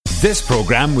This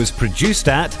programme was produced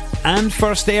at and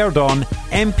first aired on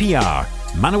MPR,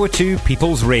 Manawatu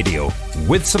People's Radio,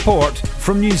 with support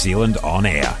from New Zealand On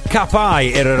Air. Ka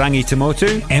pai Irarangi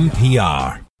Tamotu,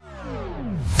 MPR.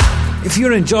 If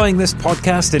you're enjoying this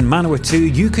podcast in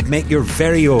Manawatu, you could make your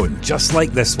very own, just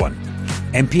like this one.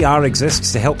 MPR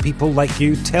exists to help people like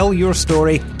you tell your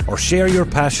story or share your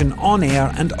passion on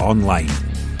air and online.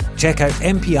 Check out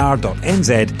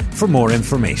mpr.nz for more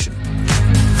information.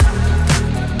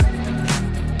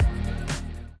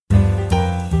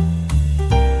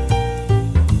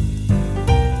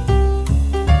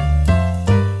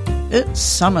 It's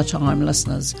summertime,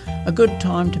 listeners. A good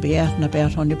time to be out and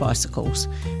about on your bicycles.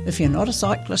 If you're not a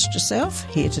cyclist yourself,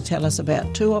 here to tell us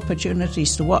about two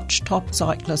opportunities to watch top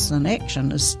cyclists in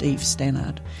action is Steve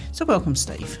Stannard. So welcome,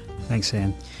 Steve. Thanks,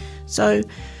 Anne. So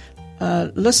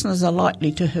listeners are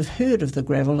likely to have heard of the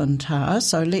Gravel and Tar,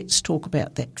 so let's talk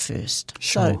about that first.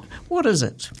 Sure. So what is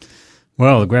it?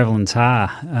 Well, the Gravel and Tar,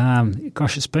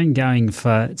 it's been going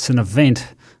it's an event,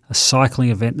 a cycling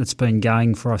event that's been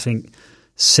going for, I think,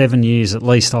 7 years at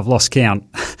least. I've lost count.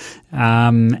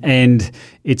 And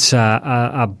it's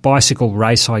a bicycle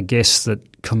race, I guess,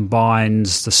 that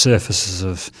combines the surfaces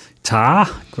of tar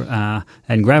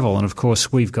and gravel. And, of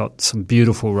course, we've got some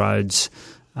beautiful roads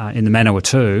in the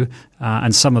Manawatu,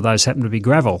 and some of those happen to be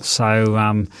gravel.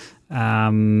 So,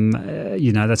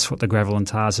 that's what the Gravel and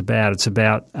Tar is about. It's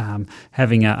about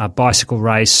having a bicycle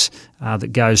race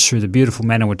that goes through the beautiful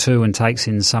Manawatu and takes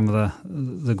in some of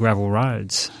the gravel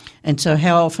roads. And so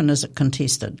how often is it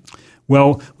contested?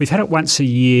 Well, we've had it once a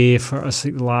year for, I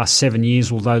think, the last 7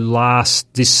 years, although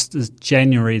this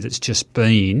January that's just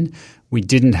been, we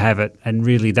didn't have it, and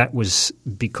really that was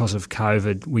because of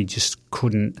COVID. We just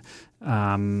couldn't,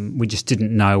 we just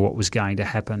didn't know what was going to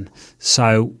happen.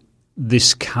 So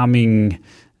this coming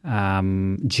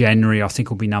January, I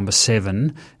think, will be number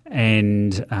 7,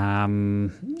 and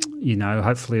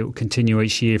hopefully it will continue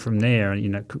each year from there.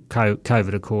 And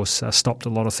COVID, of course, stopped a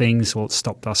lot of things. Well, it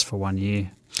stopped us for 1 year.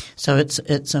 So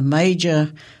it's a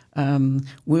major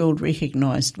world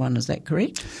recognised one. Is that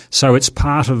correct? So it's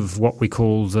part of what we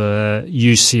call the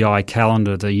UCI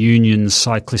calendar, the Union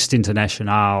Cycliste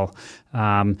Internationale.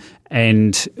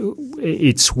 And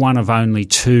it's one of only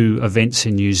 2 events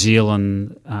in New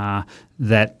Zealand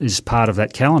that is part of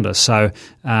that calendar. So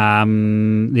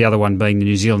the other one being the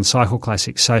New Zealand Cycle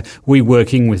Classic. So we're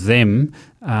working with them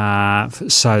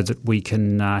so that we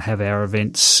can have our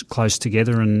events close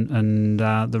together and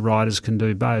the riders can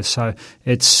do both. So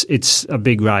it's a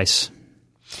big race.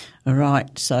 All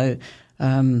right. So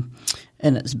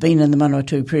and it's been in the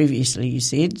Manawatu previously, you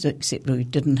said, except we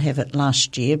didn't have it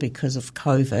last year because of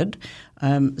COVID.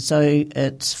 So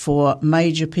it's for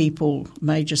major people,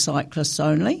 major cyclists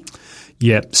only?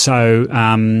 Yeah, so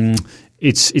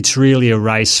it's really a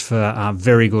race for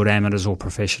very good amateurs or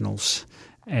professionals,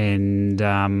 and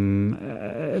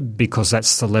because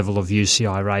that's the level of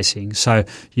UCI racing. So,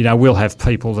 we'll have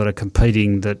people that are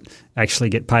competing that actually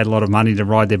get paid a lot of money to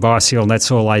ride their bicycle, and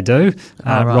that's all they do,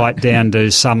 right down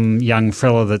to some young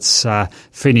fella that's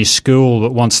finished school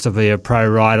but wants to be a pro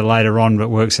rider later on but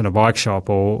works in a bike shop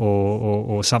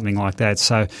or something like that.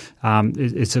 So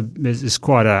it's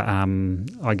quite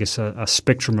a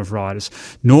spectrum of riders.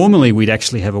 Normally we'd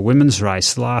actually have a women's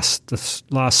race. The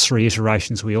last 3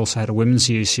 iterations we also had a women's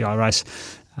UCI race.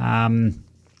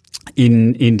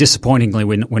 In disappointingly,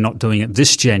 we're not doing it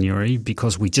this January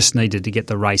because we just needed to get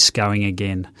the race going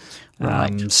again. Right.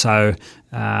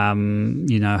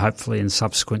 Hopefully in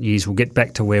subsequent years we'll get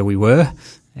back to where we were,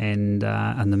 and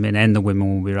the men and the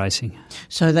women will be racing.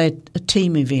 So they're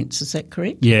team events, is that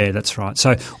correct? Yeah, that's right.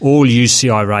 So all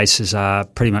UCI races are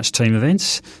pretty much team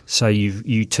events. So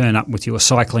you turn up with your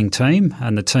cycling team,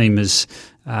 and the team is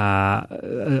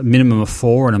a minimum of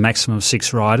 4 and a maximum of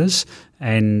 6 riders.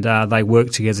 And they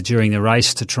work together during the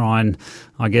race to try and,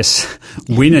 I guess,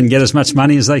 win and get as much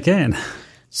money as they can.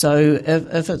 So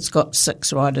if it's got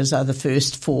 6 riders, are the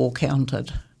first 4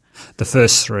 counted? The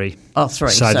first 3. Oh, 3.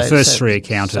 So the first 3 are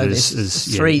counted.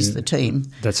 So three's the team.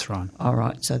 That's right. All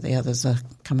right, so the others are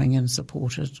coming in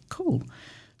supported. Cool.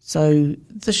 So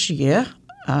this year,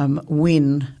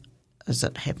 when is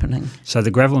it happening? So the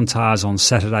Gravel and Tar is on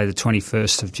Saturday the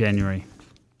 21st of January.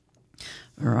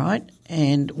 All right,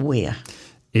 and where?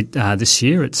 This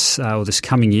year, this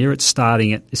coming year, it's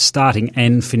starting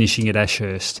and finishing at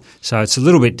Ashurst. So it's a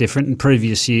little bit different. In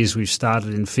previous years, we've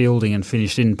started in Fielding and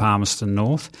finished in Palmerston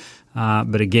North.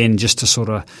 But again, just to sort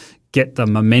of get the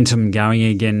momentum going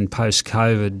again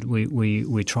post-COVID,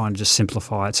 we're trying to just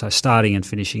simplify it. So starting and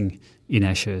finishing in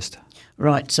Ashurst.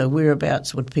 Right, so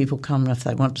whereabouts would people come if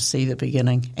they want to see the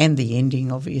beginning and the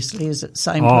ending, obviously? Is it the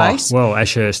same place? Well,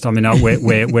 Ashurst. I mean,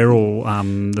 we're all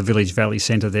the Village Valley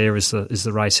Centre there is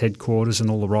the race headquarters,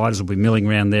 and all the riders will be milling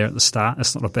around there at the start.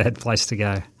 That's not a bad place to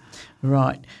go.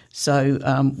 Right. So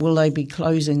will they be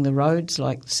closing the roads?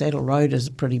 Like Saddle Road is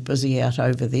pretty busy out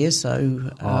over there,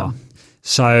 so...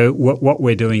 So what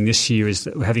we're doing this year is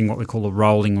that we're having what we call a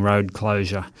rolling road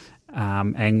closure.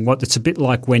 And what it's a bit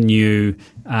like when you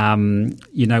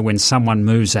know, when someone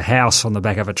moves a house on the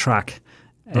back of a truck,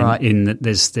 and right.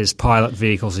 There's pilot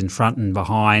vehicles in front and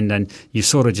behind, and you've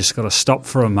sort of just got to stop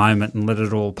for a moment and let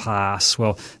it all pass.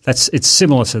 Well, it's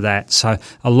similar to that. So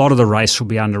a lot of the race will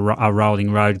be under a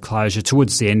rolling road closure.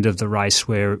 Towards the end of the race,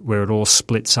 where it all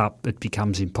splits up, it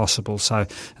becomes impossible. So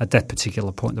at that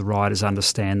particular point, the riders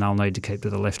understand they'll need to keep to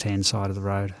the left-hand side of the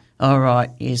road. All right,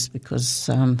 yes, because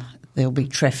there'll be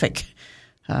traffic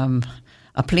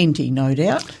aplenty, no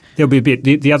doubt. There'll be a bit.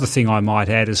 The other thing I might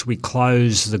add is we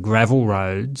close the gravel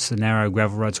roads, the narrow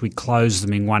gravel roads, we close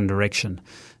them in one direction.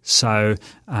 So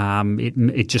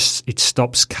it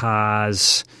stops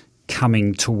cars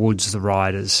coming towards the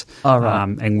riders. All right.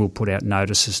 And we'll put out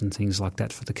notices and things like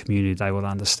that for the community. They will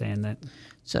understand that.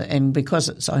 So, and because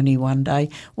it's only one day,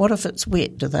 what if it's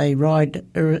wet? Do they ride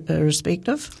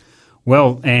irrespective?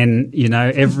 Well, and, you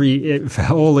know,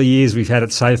 for all the years we've had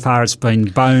it so far, it's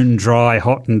been bone dry,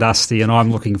 hot and dusty, and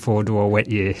I'm looking forward to a wet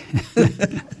year.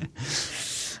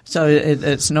 So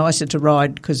it's nicer to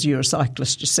ride, because you're a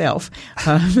cyclist yourself,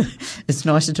 it's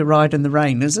nicer to ride in the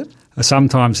rain, is it?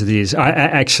 Sometimes it is.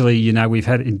 Actually, you know, we've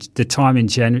had the time in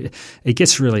January, it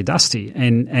gets really dusty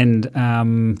and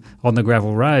on the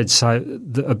gravel roads, so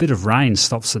a bit of rain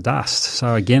stops the dust.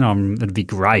 So again, it'd be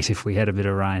great if we had a bit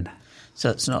of rain. So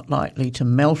it's not likely to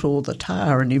melt all the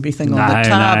tar and everything on the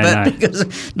tar bit,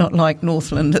 because not like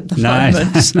Northland at the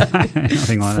moment. So,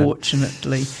 nothing like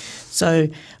fortunately. So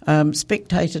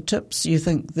spectator tips, you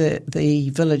think that the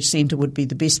village centre would be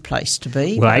the best place to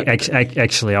be? Well,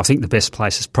 actually, I think the best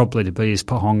place is probably to be is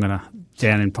Pohongona,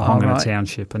 down in Pohongona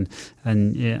Township, and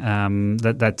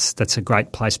that's a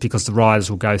great place because the riders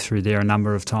will go through there a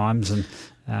number of times, and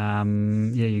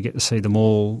you get to see them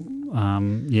all.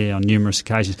 On numerous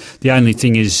occasions. The only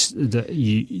thing is that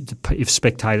if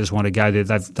spectators want to go there,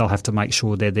 they'll have to make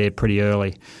sure they're there pretty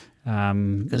early.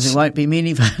 Because there won't be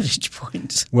many vantage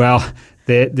points. Well, one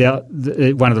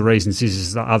of the reasons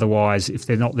is that otherwise, if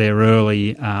they're not there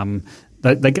early,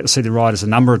 they get to see the riders a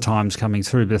number of times coming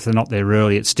through, but if they're not there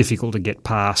early, it's difficult to get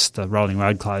past the rolling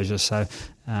road closure. So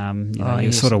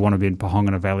you sort of want to be in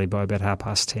Pohongona Valley by about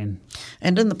 10:30.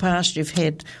 And in the past, you've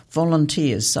had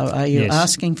volunteers. So are you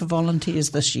asking for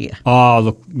volunteers this year? Oh,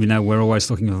 look, you know, we're always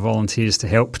looking for volunteers to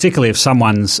help, particularly if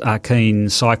someone's a keen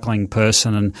cycling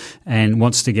person and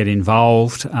wants to get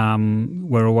involved.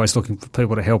 We're always looking for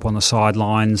people to help on the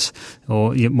sidelines,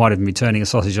 or you might even be turning a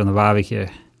sausage on the barbecue.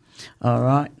 All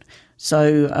right.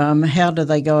 So how do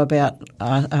they go about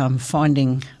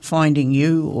finding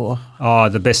you? Or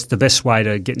the best way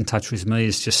to get in touch with me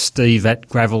is just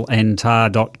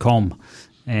steve@gravelandtar.com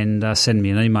and send me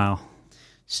an email.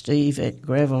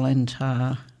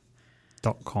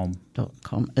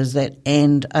 steve@gravelandtar.com. Is that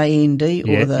and A-N-D?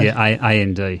 Or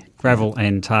A-N-D.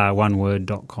 Gravelandtar, one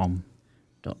word, .com.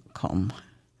 .com.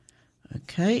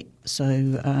 Okay,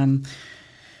 so...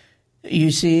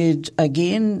 you said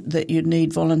again that you'd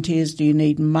need volunteers. Do you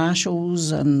need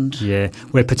marshals and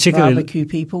we're barbecue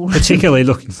people? Particularly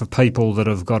looking for people that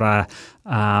have got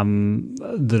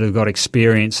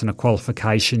experience and a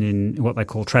qualification in what they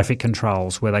call traffic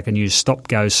controls, where they can use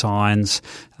stop-go signs.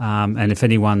 And if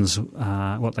anyone's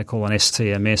what they call an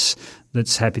STMS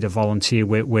that's happy to volunteer,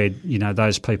 we're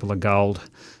those people are gold.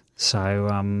 So,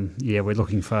 we're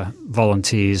looking for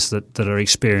volunteers that are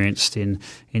experienced in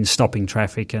stopping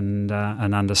traffic and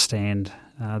understand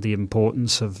the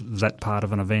importance of that part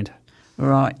of an event.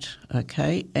 Right,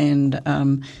 okay. And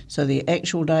so the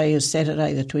actual day is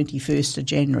Saturday the 21st of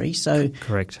January. So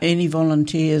correct. Any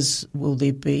volunteers, will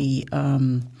there be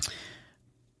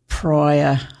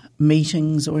prior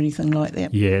meetings or anything like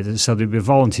that? Yeah, so there'll be a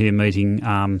volunteer meeting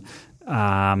a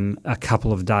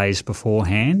couple of days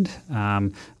beforehand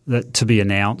that to be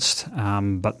announced,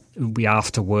 but it will be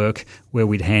after work where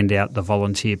we'd hand out the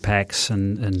volunteer packs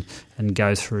and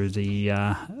go through the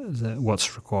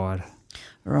what's required.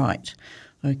 Right.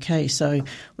 Okay, so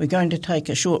we're going to take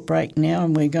a short break now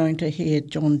and we're going to hear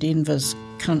John Denver's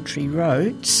Country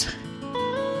Roads.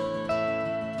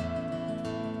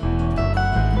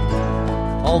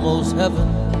 Almost heaven,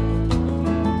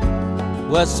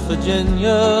 West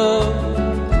Virginia,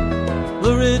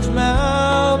 Blue Ridge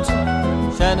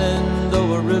Mountain,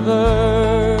 Shenandoah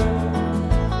River,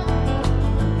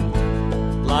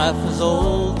 Life is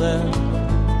older,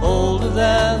 older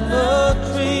than the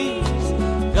trees,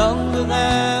 younger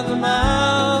than the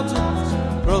mountains,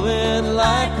 growing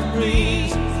like a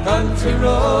breeze. Country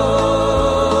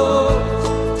roads,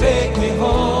 take me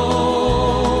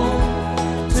home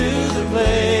to the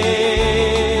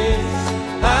place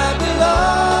I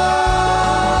belong.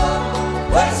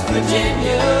 West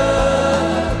Virginia,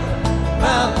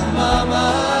 Mountain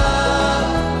Mama,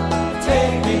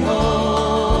 take me home.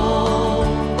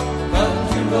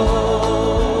 Country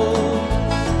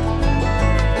roads,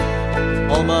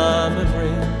 all my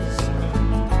memories,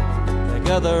 they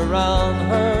gather round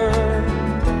her.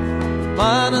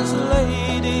 Mine is a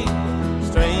lady,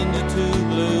 stranger to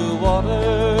blue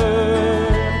water,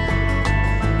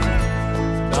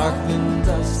 dark and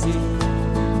dusty,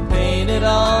 painted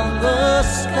on the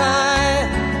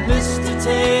sky, misty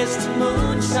taste of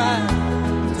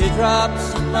moonshine,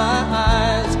 teardrops in my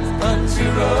eyes. Country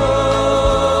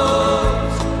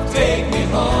roads, take me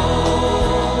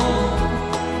home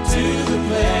to the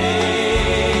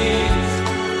place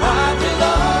I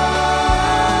belong.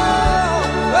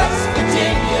 West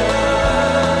Virginia,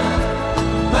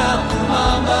 Mountain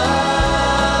Mama,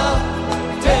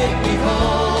 take me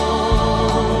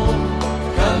home.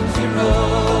 Country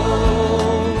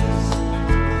roads,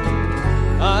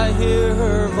 I hear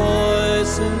her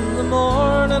voice in the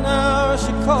morning hour.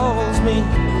 She calls me.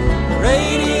 The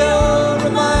radio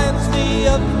reminds me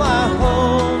of my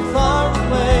home far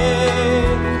away.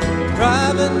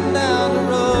 Driving down the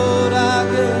road, I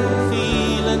get a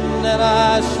feeling that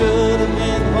I should have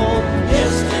been home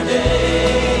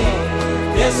yesterday,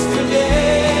 yesterday.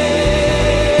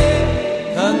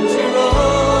 Country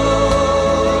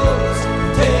roads,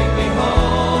 take me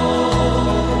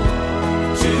home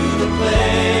to the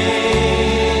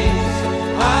place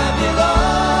I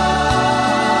belong.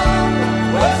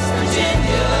 West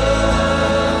Virginia,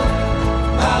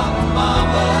 Mountain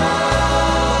Mama,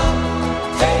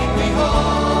 take me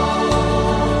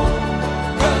home.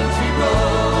 Country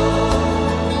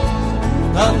roads,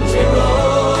 country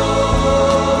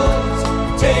roads,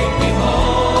 take me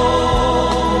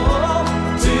home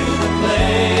to the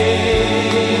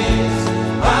place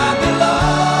I belong.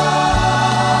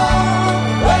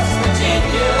 West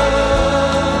Virginia,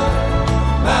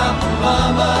 Mountain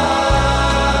Mama,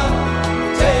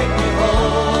 take me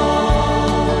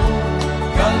home.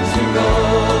 Country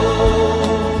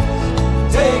roads,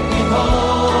 take me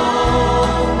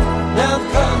home. Down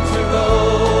country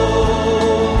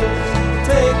roads,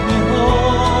 take me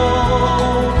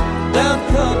home. Down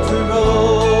country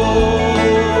roads.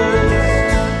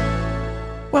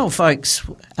 Well, folks,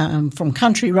 from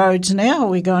Country Roads now,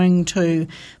 we're going to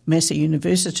Massey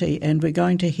University and we're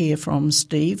going to hear from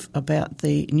Steve about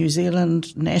the New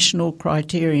Zealand National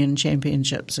Criterium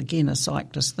Championships, again a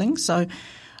cyclist thing. So,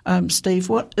 Steve,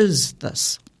 what is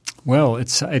this? Well,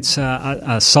 it's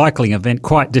a cycling event,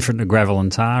 quite different to gravel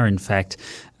and tar, in fact.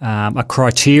 A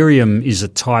criterium is a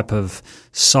type of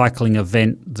cycling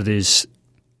event that is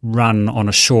run on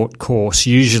a short course,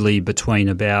 usually between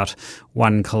about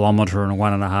 1 kilometre and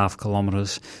 1.5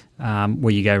 kilometres,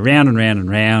 where you go round and round and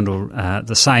round, or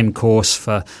the same course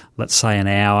for, let's say, an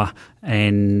hour,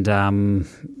 and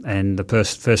the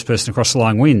first person across the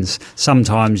line wins.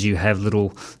 Sometimes you have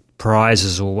little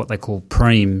prizes, or what they call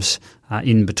preems,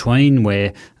 in between,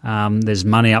 where there's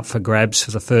money up for grabs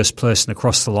for the first person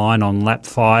across the line on lap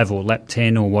 5 or lap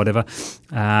 10 or whatever.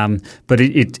 But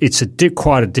it's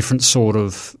quite a different sort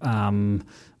of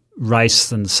race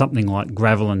than something like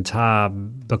gravel and tar,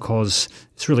 because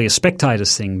it's really a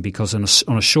spectator's thing, because on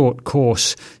a short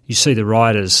course you see the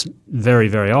riders very,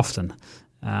 very often.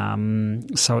 So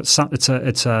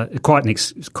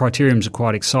criteriums are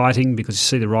quite exciting because you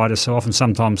see the riders so often.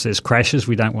 Sometimes there's crashes.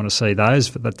 We don't want to see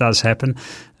those, but that does happen.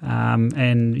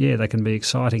 And yeah, they can be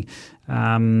exciting.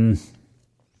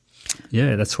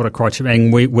 Yeah, that's what a criterium.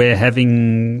 And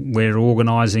we're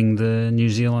organising the New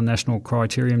Zealand National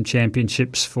Criterium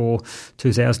Championships for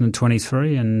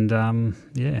 2023, and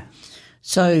yeah.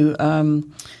 So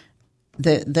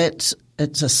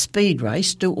it's a speed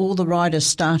race. Do all the riders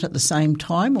start at the same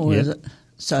time, or is it?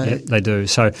 So yeah, they do.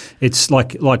 So it's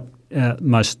like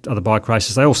most other bike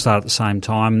races. They all start at the same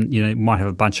time. You might have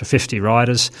a bunch of 50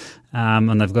 riders,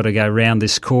 and they've got to go around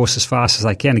this course as fast as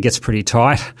they can. It gets pretty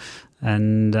tight.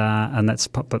 And that's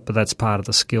but that's part of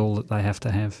the skill that they have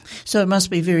to have. So it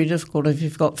must be very difficult if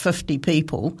you've got 50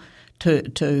 people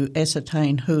to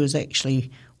ascertain who is actually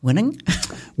winning.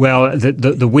 Well,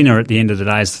 the winner at the end of the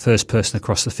day is the first person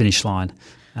across the finish line,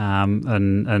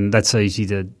 and that's easy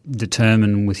to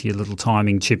determine with your little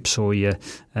timing chips or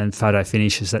and photo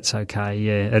finishes. That's okay.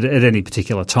 Yeah, at any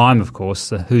particular time, of course,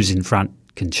 who's in front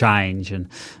can change. And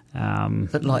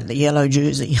but like the yellow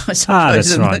jersey, I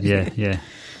suppose. That's right. Yeah.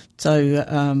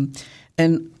 So,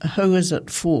 and who is it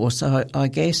for? So I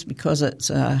guess because it's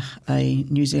a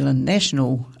New Zealand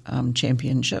national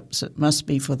championships, it must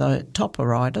be for the topper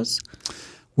riders.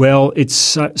 Well,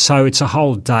 it's a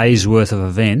whole day's worth of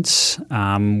events.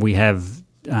 We have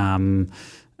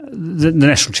the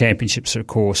national championships, of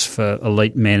course, for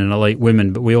elite men and elite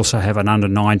women, but we also have an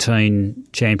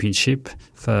under-19 championship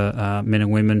for men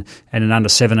and women and an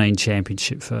under-17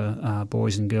 championship for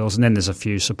boys and girls. And then there's a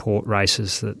few support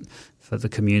races for the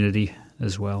community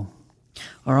as well.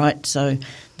 All right, so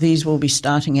these will be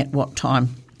starting at what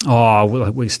time?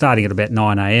 Oh, we're starting at about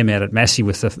 9 a.m. out at Massey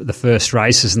with the first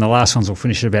races, and the last ones will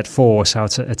finish at about 4, so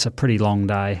it's a pretty long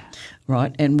day.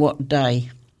 Right, and what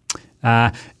day?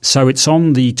 So it's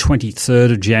on the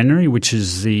 23rd of January, which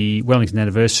is the Wellington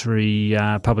Anniversary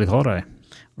public holiday.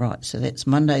 Right, so that's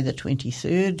Monday the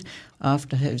 23rd,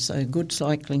 after a good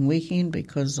cycling weekend,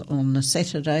 because on the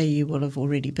Saturday you will have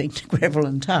already been to Gravel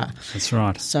and Tar. That's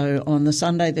right. So on the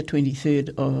Monday the 23rd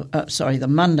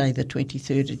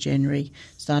of January,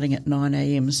 starting at 9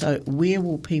 a.m. So where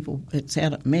will people, it's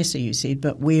out at Massey you said,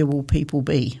 but where will people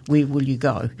be? Where will you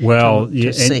go? Well,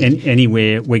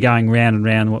 anywhere. We're going round and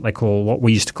round what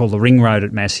we used to call the ring road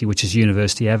at Massey, which is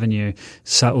University Avenue,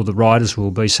 or the riders will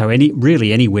be. So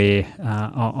anywhere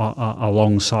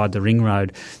alongside the ring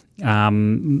road.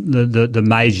 The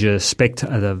major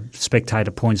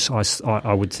spectator points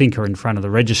I would think are in front of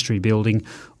the registry building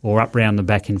or up round the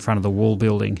back in front of the wall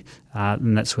building,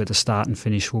 and that's where the start and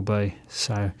finish will be.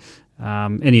 So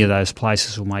any of those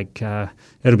places will make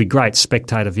it'll be great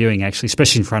spectator viewing, actually,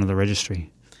 especially in front of the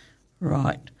registry.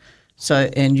 Right.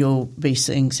 So, and you'll be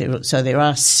seeing several. So there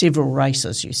are several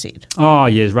races, you said. Oh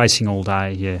yeah, racing all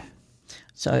day. Yeah.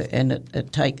 So, and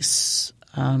it takes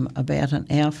about an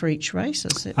hour for each race,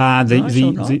 is it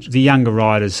the younger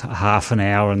riders half an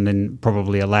hour, and then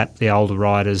probably a lap. The older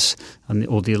riders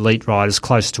or the elite riders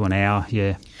close to an hour.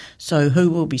 Yeah. So who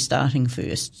will be starting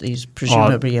first? There's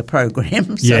presumably a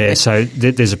program. So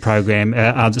there's a program.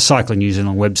 The Cycling New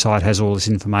Zealand website has all this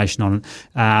information on it.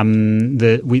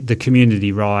 The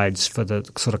community rides for the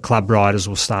sort of club riders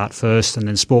will start first, and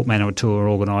then Sport Manawatu are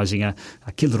organising a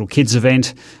little kids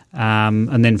event,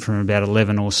 and then from about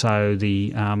 11 or so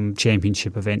the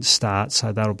championship events start.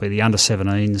 So that'll be the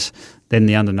under-17s, then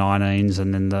the under-19s,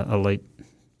 and then the elite.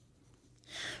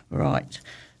 Right.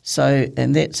 So,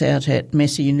 and that's out at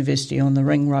Massey University on the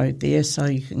ring road there, so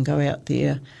you can go out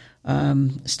there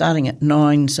starting at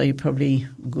 9, so you're probably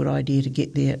a good idea to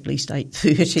get there at least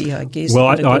 8:30, I guess. Well,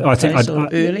 I think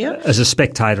earlier. As a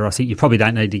spectator, I think you probably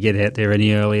don't need to get out there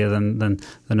any earlier than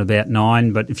about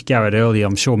 9, but if you go out early,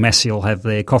 I'm sure Massey will have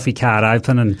their coffee cart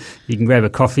open and you can grab a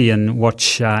coffee and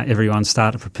watch everyone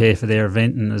start to prepare for their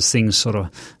event, and as things sort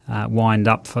of wind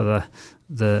up for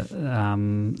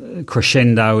the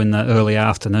crescendo in the early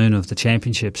afternoon of the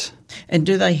championships. And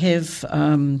do they have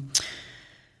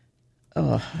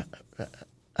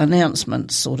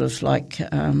announcements, sort of like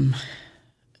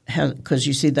how? Because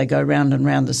you said they go round and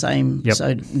round the same. Yep.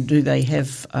 So do they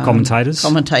have commentators?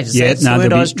 Commentators. Yeah, that's the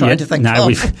word I was trying to think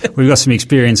of. We've got some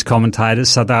experienced commentators,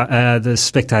 so the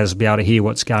spectators will be able to hear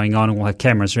what's going on, and we'll have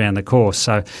cameras around the course.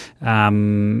 So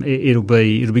it'll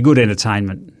be good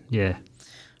entertainment. Yeah.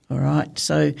 All right.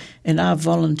 So, and are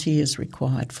volunteers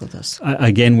required for this?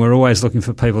 Again, we're always looking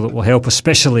for people that will help,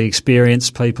 especially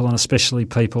experienced people, and especially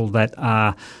people that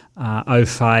are au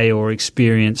fait or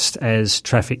experienced as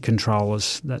traffic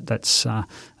controllers. That's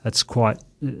quite.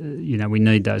 We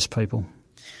need those people.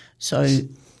 So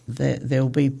there'll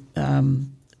be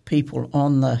people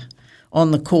on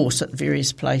the course at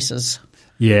various places.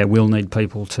 Yeah, we'll need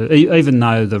people to, even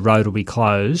though the road will be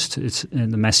closed,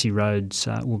 and the Massey roads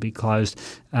will be closed,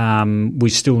 we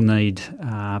still need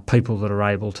people that are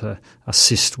able to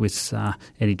assist with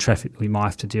any traffic we might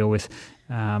have to deal with.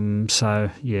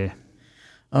 Yeah.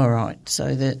 All right.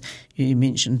 So that you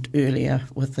mentioned earlier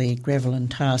with the gravel and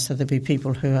tar, so there'll be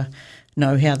people who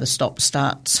know how the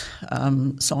stop-starts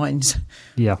signs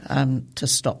to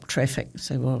stop traffic.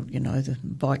 So, well, the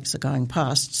bikes are going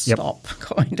past, stop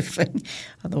kind of thing.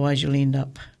 Otherwise you'll end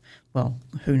up, well,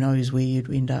 who knows where you'd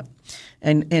end up.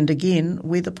 And again,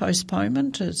 weather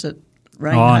postponement, is it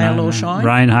rain, hail or shine?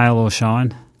 Rain, hail or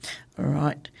shine. All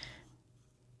right.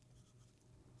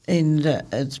 And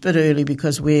it's a bit early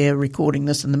because we're recording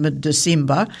this in the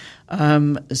mid-December.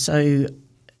 So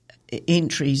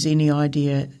entries, any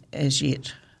idea as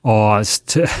yet? Oh,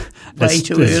 it's way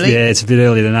too early. Yeah, it's a bit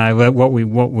early to know. I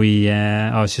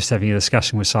was just having a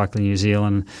discussion with Cycling New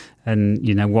Zealand, and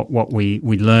you know what we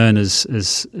learn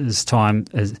as time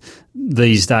as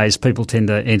these days, people tend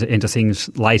to enter things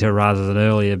later rather than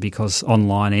earlier because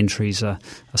online entries are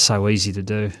so easy to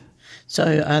do.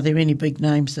 So, are there any big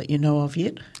names that you know of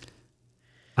yet?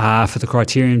 For the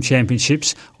Criterium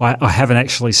Championships, I haven't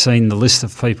actually seen the list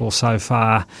of people so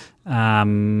far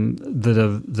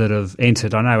that have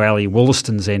entered. I know Ali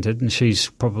Wollaston's entered, and she's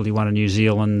probably one of New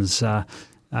Zealand's.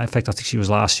 In fact, I think she was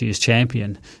last year's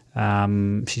champion.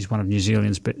 She's one of New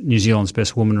Zealand's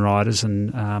best woman riders,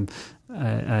 and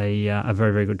a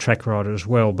very, very good track rider as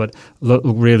well. But look,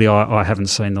 really, I haven't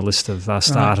seen the list of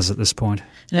starters at this point.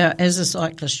 Now, as a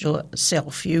cyclist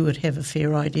yourself, you would have a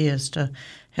fair idea as to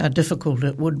how difficult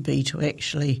it would be to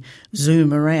actually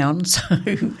zoom around. So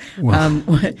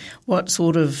what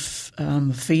sort of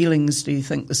feelings do you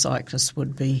think the cyclists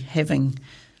would be having?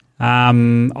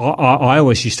 I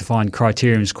always used to find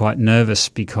Criteriums quite nervous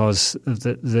because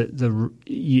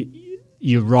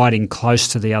you're riding close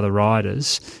to the other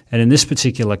riders, and in this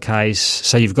particular case,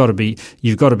 so you've got to be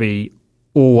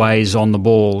always on the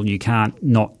ball. You can't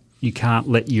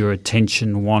let your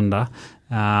attention wander.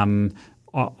 I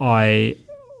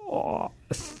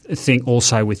think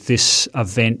also with this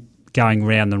event going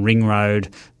around the ring road,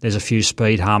 there's a few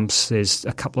speed humps, there's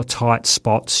a couple of tight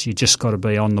spots. You just got to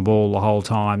be on the ball the whole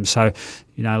time. So,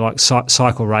 you know, like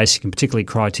cycle racing, and particularly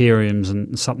Criteriums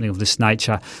and something of this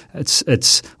nature,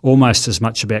 it's almost as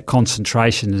much about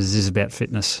concentration as it is about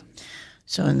fitness.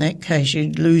 So in that case,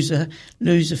 you'd lose a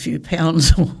few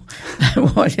pounds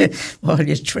while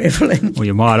you're travelling. Well,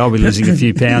 you might. I'll be losing a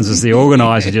few pounds as the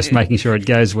organiser, just making sure it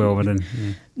goes well. But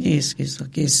Yes, I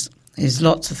guess there's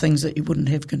lots of things that you wouldn't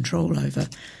have control over.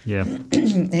 Yeah.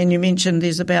 And you mentioned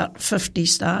there's about 50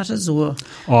 starters, or?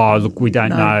 Oh, look, we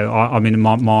don't know. I mean,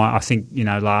 I think, you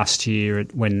know, last year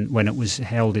when it was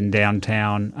held in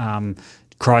downtown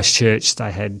Christchurch,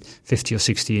 they had 50 or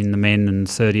 60 in the men and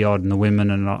 30 odd in the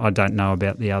women, and I don't know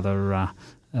about the other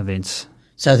events.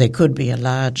 So there could be a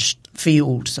large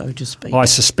field, so to speak. I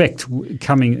suspect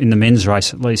coming in the men's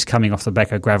race, at least coming off the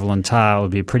back of Gravel and Tail,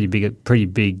 would be a pretty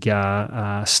big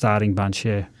starting bunch.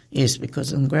 Yeah. Yes,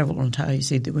 because in Gravel and Tail you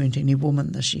said there weren't any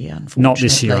women this year, unfortunately. Not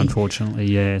this year, unfortunately.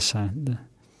 Yeah. So.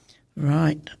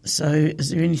 Right. So,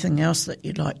 is there anything else that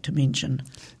you'd like to mention?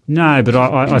 No, but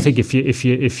I think if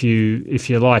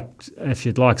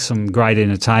you'd like some great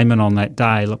entertainment on that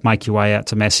day, look, make your way out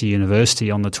to Massey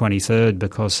University on the 23rd,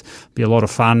 because it'll be a lot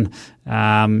of fun.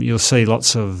 You'll see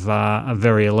lots of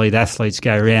very elite athletes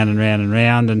go round and round and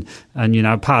round, and you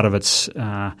know, part of it's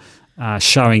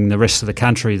showing the rest of the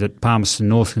country that Palmerston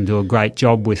North can do a great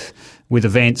job with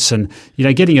events, and you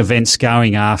know, getting events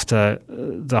going after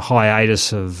the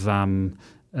hiatus of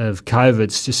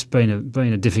COVID's just been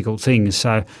a difficult thing.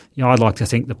 So, you know, I'd like to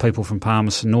think the people from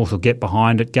Palmerston North will get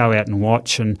behind it, go out and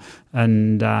watch, and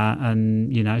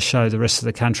you know, show the rest of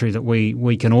the country that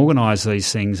we can organise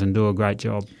these things and do a great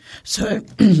job. So,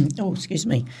 excuse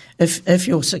me, if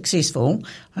you're successful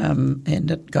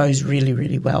and it goes really,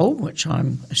 really well, which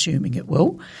I'm assuming it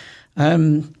will,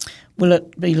 will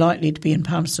it be likely to be in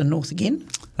Palmerston North again?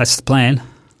 That's the plan.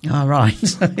 Oh, right.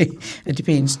 So it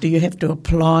depends. Do you have to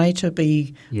apply to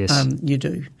be? Yes. You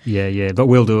do. Yeah. But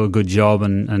we'll do a good job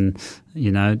and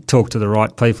you know, talk to the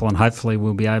right people, and hopefully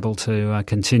we'll be able to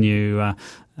continue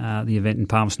the event in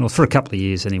Palmerston North for a couple of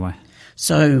years anyway.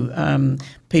 So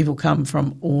people come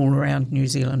from all around New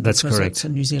Zealand. That's because correct. It's a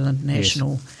New Zealand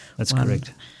national. Yes, that's one.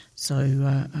 correct.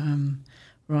 So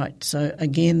right. So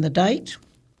again, the date.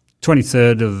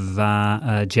 23rd of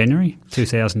January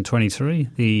 2023,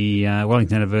 the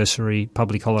Wellington Anniversary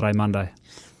Public Holiday Monday.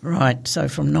 Right, so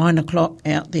from 9 o'clock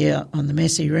out there on the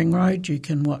Massey Ring Road, you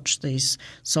can watch these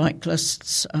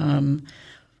cyclists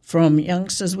from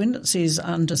youngsters. When it says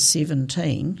under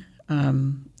 17,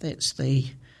 that's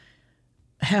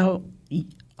how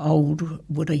old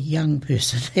would a young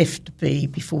person have to be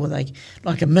before they,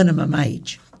 like a minimum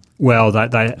age? Well,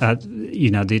 they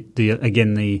you know,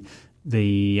 the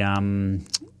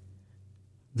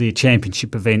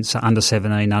championship events are under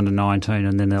 17, under 19,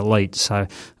 and then elite. So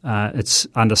it's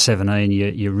under 17.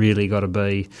 You really got to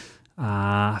be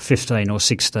 15 or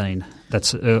 16.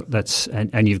 That's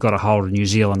and you've got to hold a New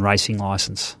Zealand racing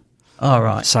licence. All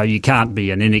right. So you can't be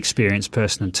an inexperienced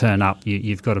person and turn up.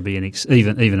 You've got to be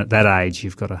even at that age.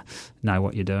 You've got to know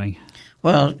what you're doing.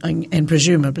 Well, and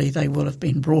presumably they will have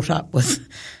been brought up with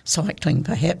cycling,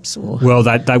 perhaps, or well,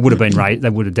 they would have been they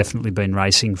would have definitely been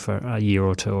racing for a year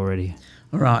or two already.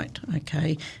 Right.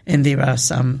 Okay. And there are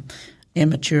some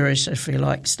amateurish, if you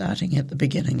like, starting at the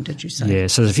beginning, did you say? Yeah,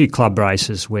 so there's a few club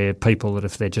races where people that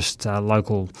if they're just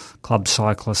local club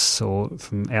cyclists or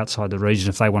from outside the region,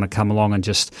 if they want to come along and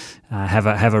just have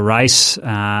a race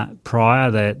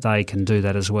prior, they can do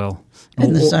that as well.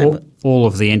 All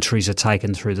of the entries are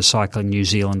taken through the Cycling New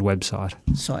Zealand website.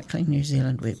 Cycling New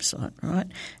Zealand website, right.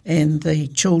 And the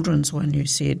children's one, you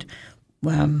said,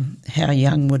 how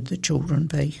young would the children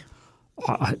be?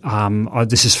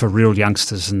 This is for real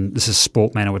youngsters, and this is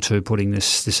Sport Manawatu putting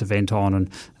this event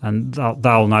on, and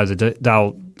they'll know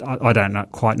I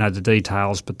don't quite know the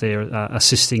details, but they're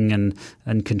assisting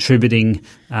and contributing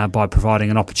by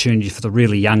providing an opportunity for the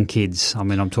really young kids. I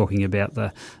mean, I'm talking about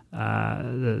the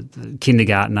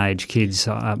kindergarten age kids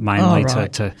mainly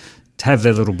to have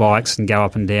their little bikes and go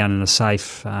up and down in a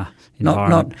safe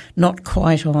environment. Not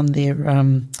quite on their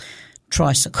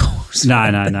tricycles. No.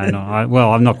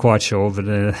 I'm not quite sure,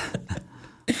 but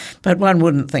but one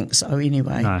wouldn't think so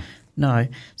anyway. No.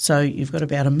 So you've got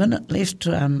about a minute left.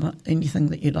 Anything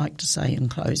that you'd like to say in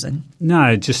closing?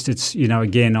 No, just it's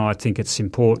again, I think it's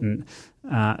important,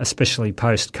 especially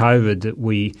post COVID, that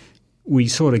we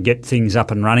sort of get things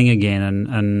up and running again,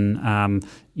 and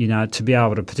to be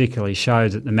able to particularly show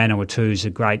that the Manawatu is a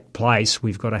great place,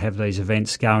 we've got to have these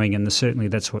events going, and certainly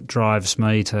that's what drives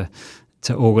me to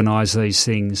organise these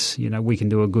things. We can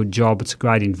do a good job. It's a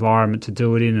great environment to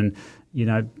do it in, and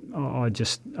I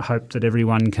just hope that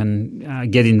everyone can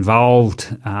get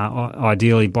involved,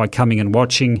 ideally by coming and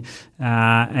watching,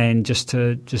 and just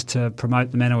to promote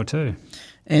the Manawatu.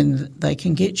 And they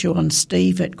can get you on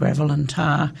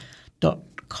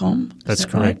steve@gravelandtar.com. That's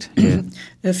correct. Yeah.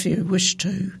 If you wish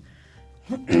to,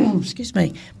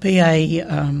 be a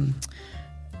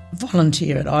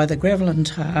volunteer at either Gravel and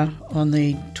Tar on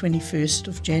the 21st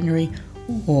of January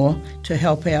or to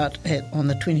help out on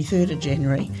the 23rd of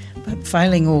January. But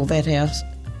failing all that out,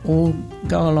 all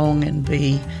go along and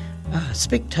be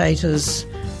spectators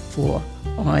for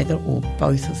either or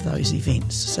both of those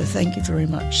events. So thank you very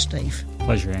much, Steve.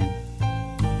 Pleasure, Anne.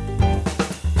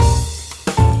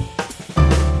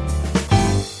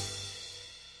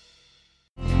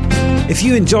 If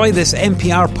you enjoy this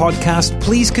MPR podcast,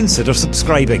 please consider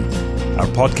subscribing. Our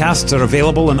podcasts are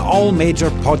available on all major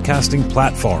podcasting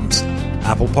platforms: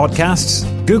 Apple Podcasts,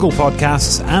 Google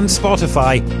Podcasts and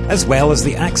Spotify, as well as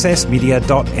the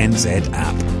accessmedia.nz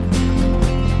app.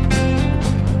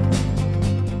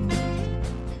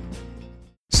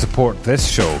 Support this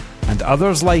show and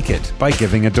others like it by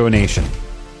giving a donation.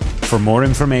 For more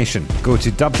information, go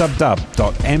to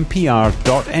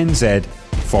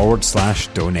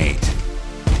www.mpr.nz/donate.